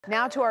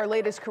Now to our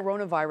latest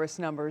coronavirus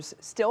numbers,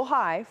 still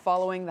high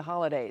following the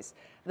holidays.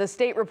 The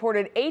state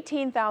reported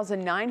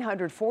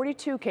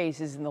 18,942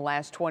 cases in the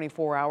last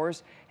 24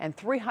 hours and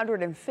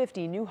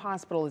 350 new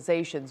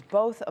hospitalizations,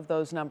 both of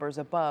those numbers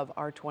above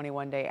our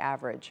 21-day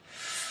average.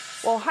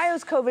 Well,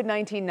 Ohio's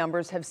COVID-19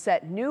 numbers have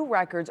set new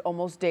records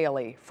almost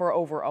daily for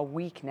over a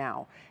week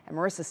now. And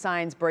Marissa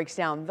Sines breaks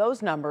down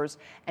those numbers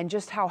and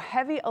just how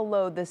heavy a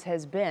load this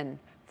has been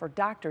for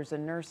doctors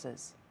and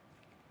nurses.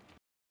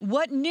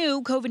 What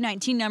new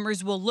COVID-19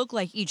 numbers will look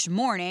like each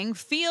morning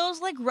feels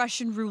like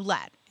Russian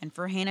roulette. And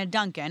for Hanna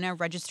Duncan, a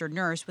registered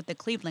nurse with the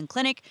Cleveland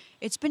Clinic,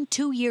 it's been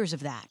 2 years of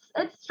that.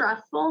 It's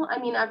stressful. I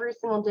mean, every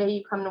single day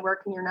you come to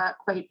work and you're not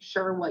quite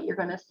sure what you're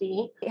going to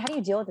see. How do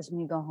you deal with this when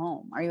you go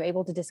home? Are you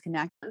able to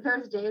disconnect?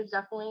 There's days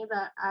definitely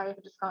that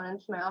I've just gone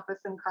into my office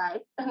and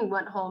cried and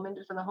went home and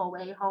just on the whole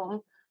way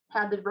home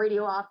had the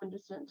radio off and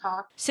just didn't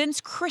talk.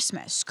 Since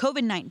Christmas,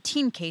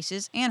 COVID-19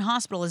 cases and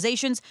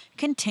hospitalizations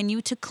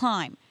continue to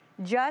climb.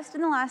 Just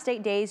in the last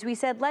 8 days, we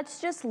said,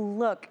 let's just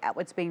look at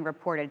what's being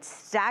reported.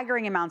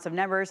 Staggering amounts of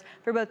numbers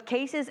for both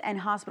cases and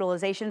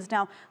hospitalizations.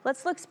 Now,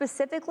 let's look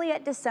specifically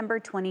at December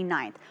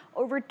 29th.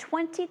 Over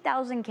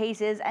 20,000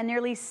 cases and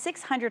nearly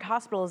 600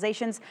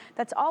 hospitalizations.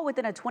 That's all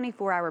within a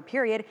 24-hour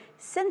period.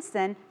 Since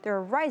then, there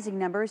are rising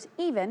numbers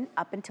even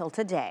up until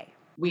today.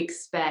 We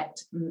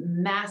expect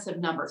massive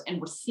numbers,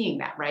 and we're seeing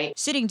that, right?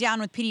 Sitting down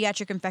with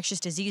pediatric infectious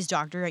disease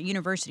doctor at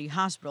University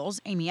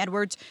Hospitals, Amy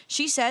Edwards,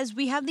 she says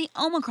we have the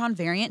Omicron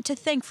variant to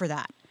thank for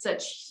that.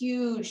 Such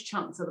huge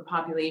chunks of the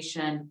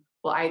population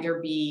will either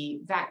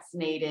be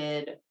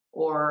vaccinated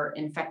or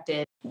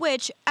infected.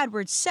 Which,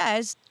 Edwards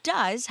says,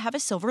 does have a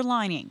silver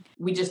lining.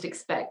 We just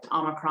expect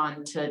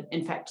Omicron to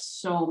infect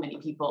so many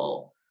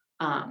people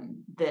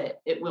that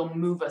it will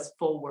move us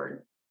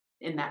forward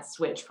in that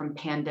switch from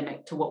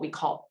pandemic to what we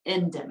call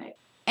endemic.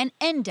 An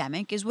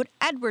endemic is what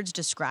Edwards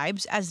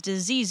describes as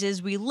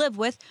diseases we live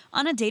with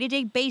on a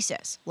day-to-day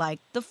basis, like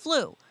the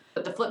flu.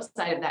 But the flip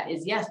side of that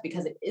is, yes,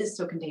 because it is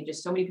so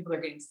contagious, so many people are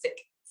getting sick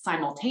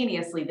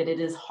simultaneously that it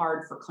is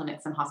hard for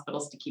clinics and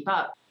hospitals to keep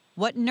up.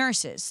 What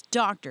nurses,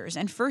 doctors,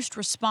 and first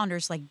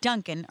responders like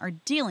Duncan are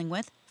dealing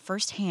with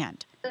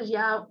firsthand.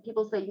 Yeah,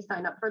 people say you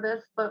signed up for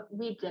this, but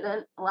we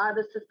didn't. A lot of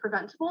this is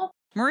preventable.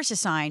 Marissa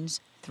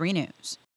Sines, 3 News.